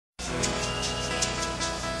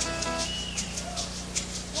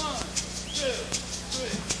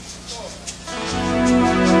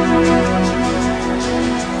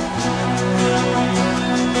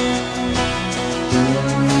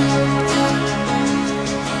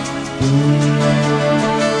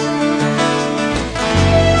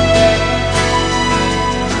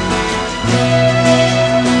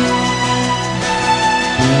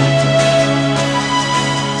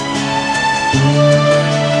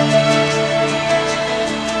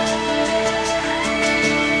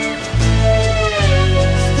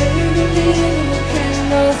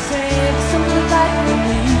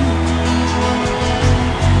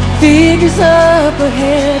up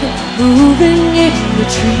ahead, moving in the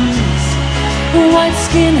trees. White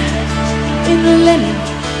skin in the linen,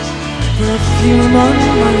 perfume on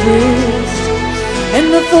my wrist, and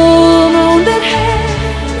the full moon that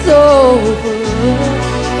hangs over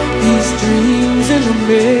these dreams in the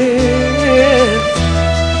mist.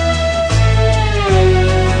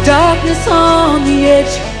 Darkness on the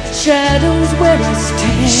edge, shadows where I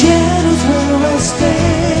stand. Shadows where I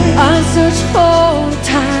stand. I search for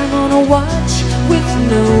time on a watch with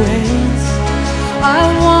no hands. I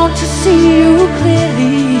want to see you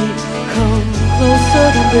clearly. Come closer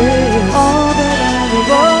to this. All that I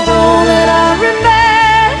remember, all that I remember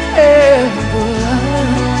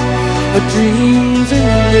are dreams in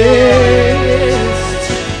the mist.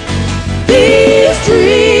 These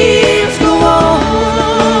dreams go on.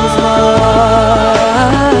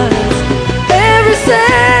 Every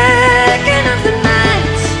second of the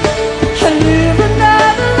night, I live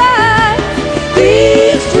another life.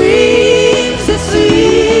 These dreams that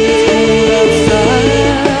sleep.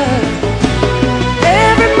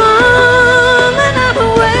 Every moment I'm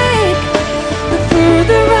awake, the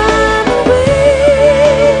further I'm away.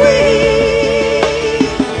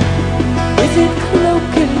 Is it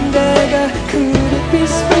cloak and dagger? Could it be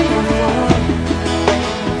spring or fall?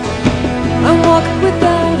 I walk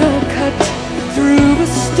without a cut through a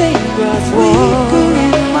stained glass wall.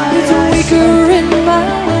 It's weaker in my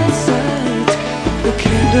sight, the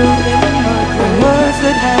candle in my breath, words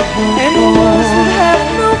that have no and words that have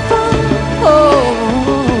no fun. Oh,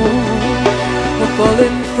 are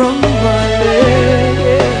falling from my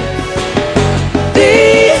lips.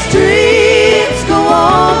 These dreams go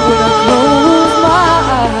on when I close my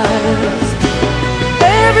eyes.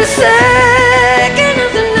 Every second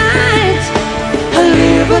of the night, I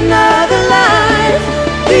live another life.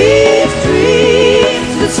 These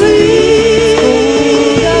dreams that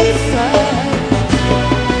sleep outside.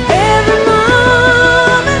 Every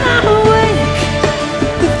moment I'm awake,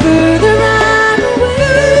 the further I'm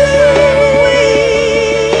away.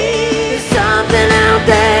 There's something out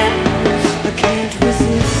there I can't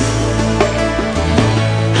resist.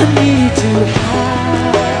 I need to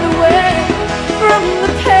hide away from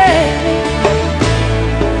the pain.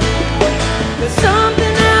 There's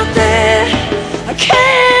something out there I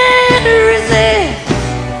can't resist.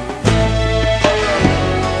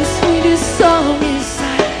 The sweetest song is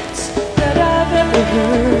silence that I've ever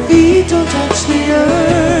heard. feet don't touch the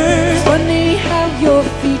earth. Funny how your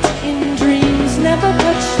feet in dreams never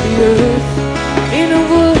touch the earth. In a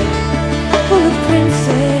wood full of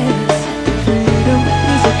princes, freedom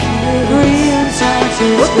is a kiss. Free inside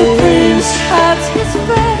his But the prince face. hides his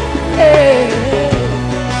face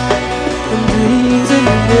and dreams in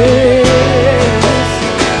the mist.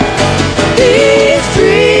 These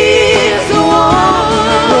dreams go on.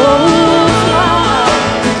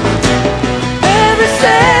 Every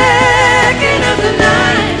second of the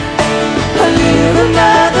night, I live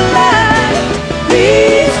another life.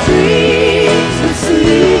 These dreams that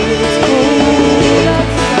sleep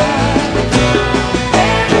outside.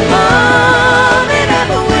 Every moment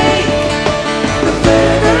I'm awake, the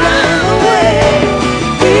further I'm away.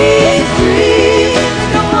 These dreams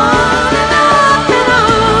go on and on and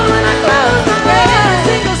on. When I close my eyes,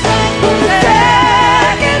 single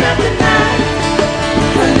second of the night,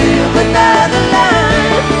 I live another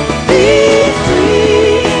life. These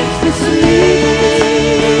dreams that sleep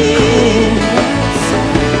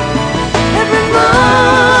outside. Every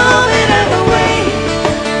moment I'm awake,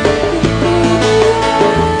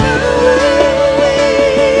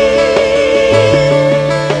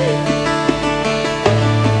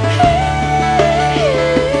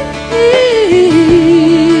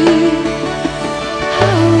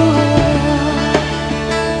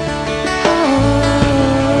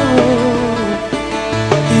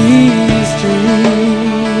 these dreams.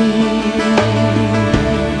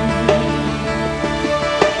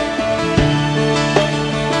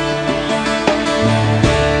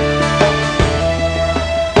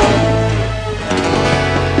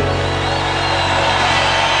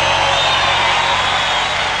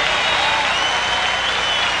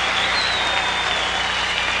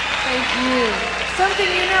 Thank you.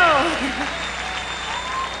 Something you know.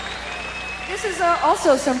 This is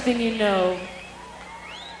also something you know.